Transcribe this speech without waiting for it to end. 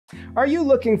Are you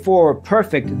looking for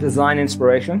perfect design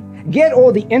inspiration? Get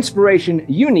all the inspiration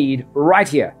you need right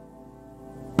here.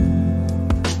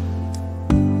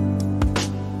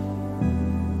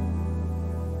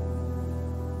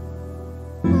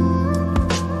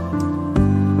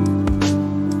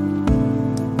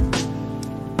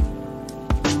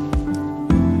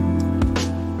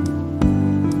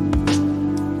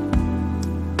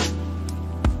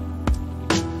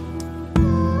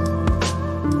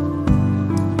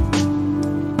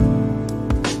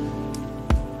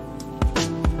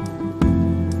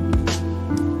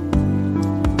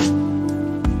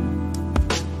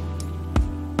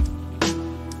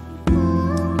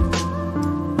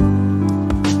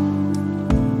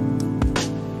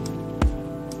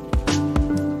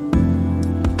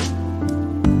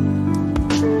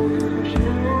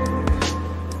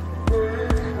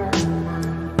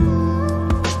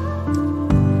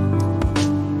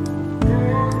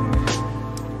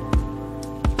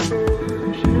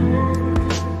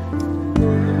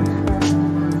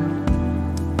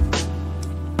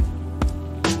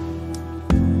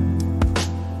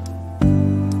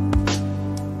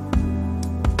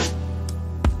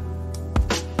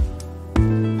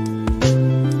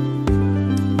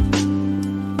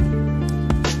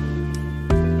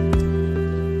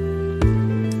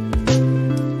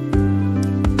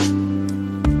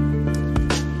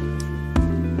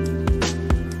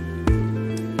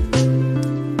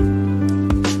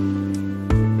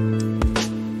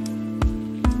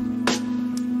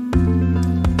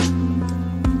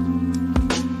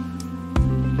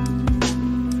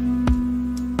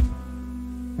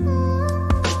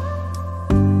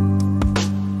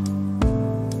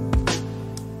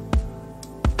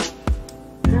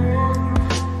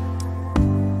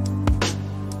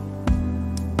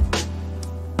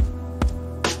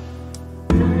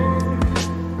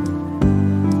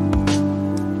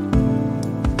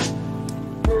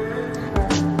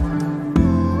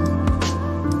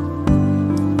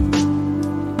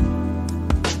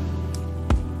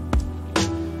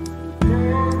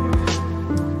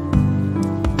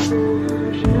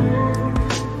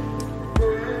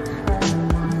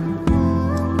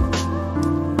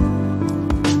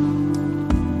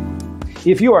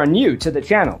 If you are new to the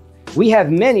channel, we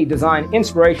have many design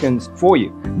inspirations for you.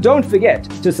 Don't forget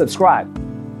to subscribe.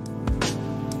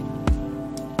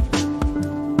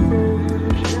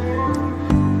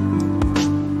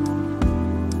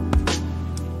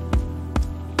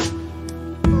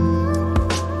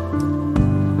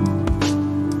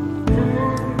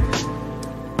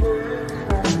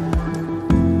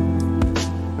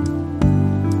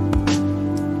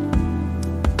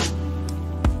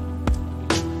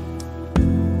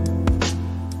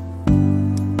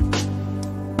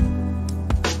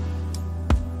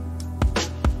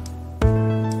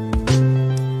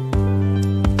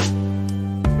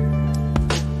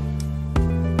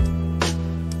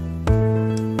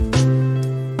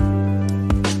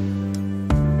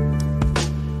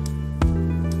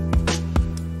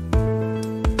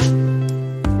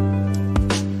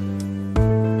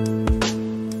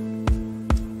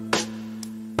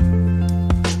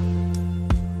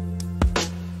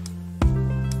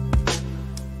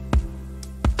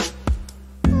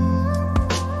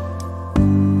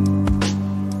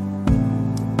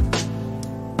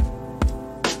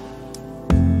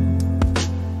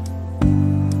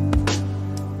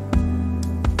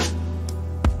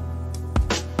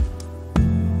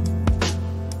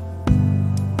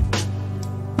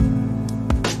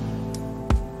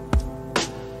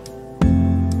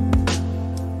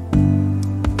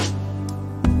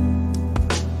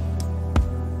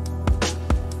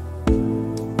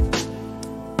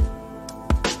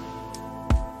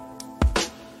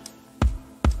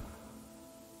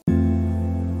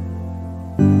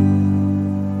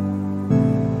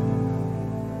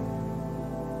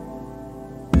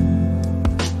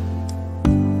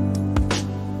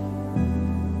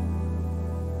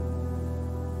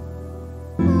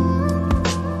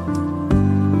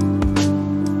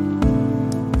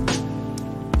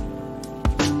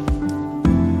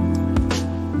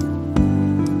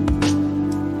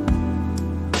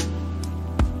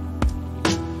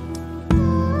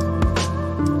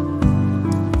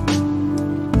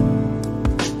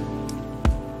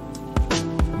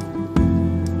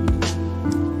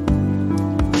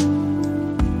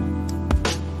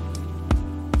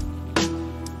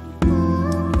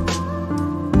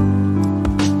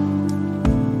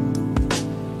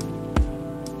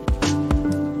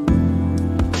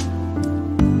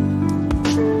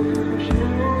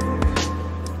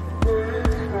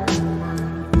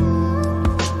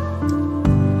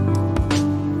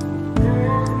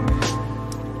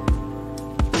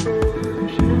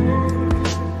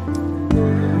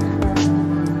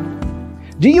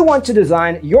 Do you want to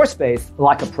design your space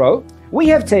like a pro? We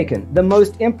have taken the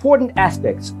most important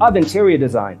aspects of interior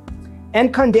design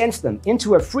and condensed them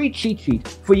into a free cheat sheet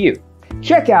for you.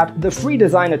 Check out the free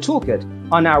designer toolkit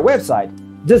on our website,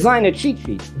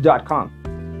 designercheatsheet.com.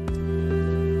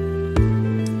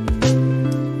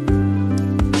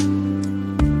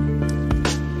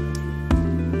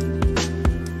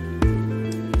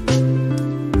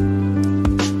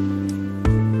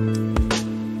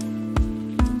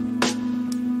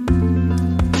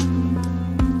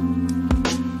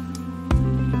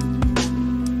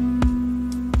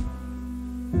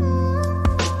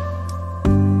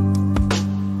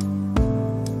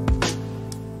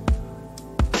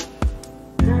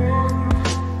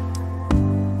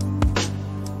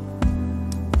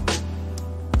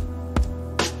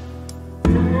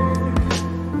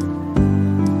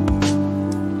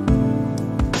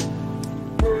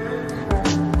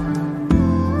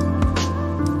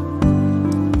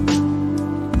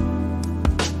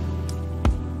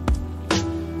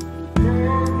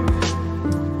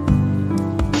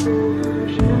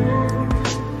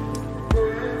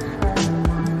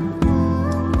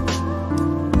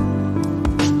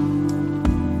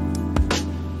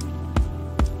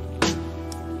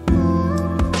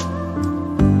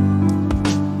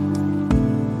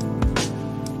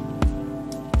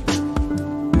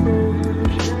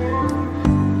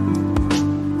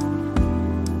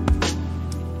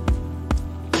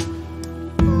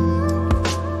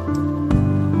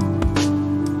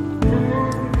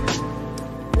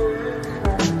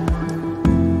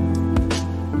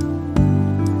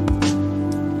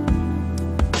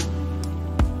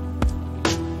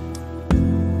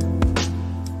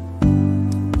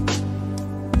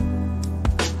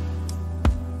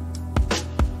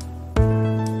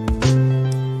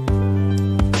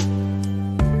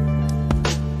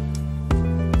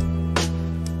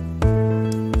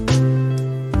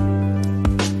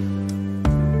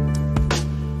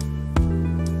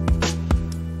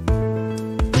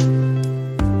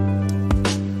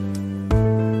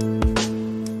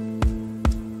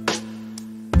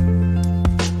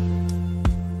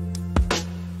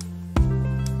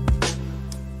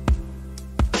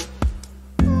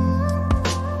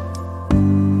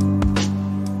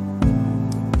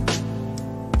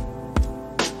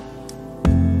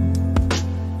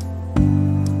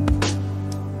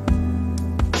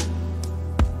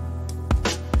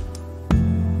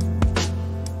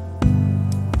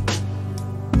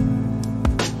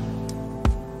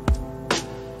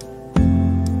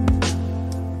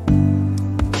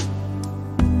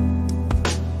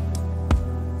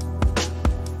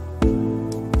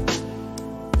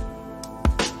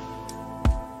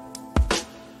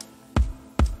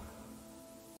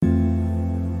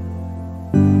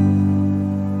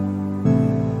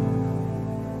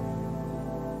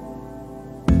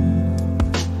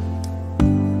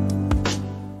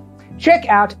 Check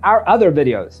out our other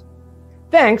videos.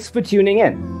 Thanks for tuning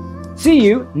in. See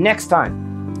you next time.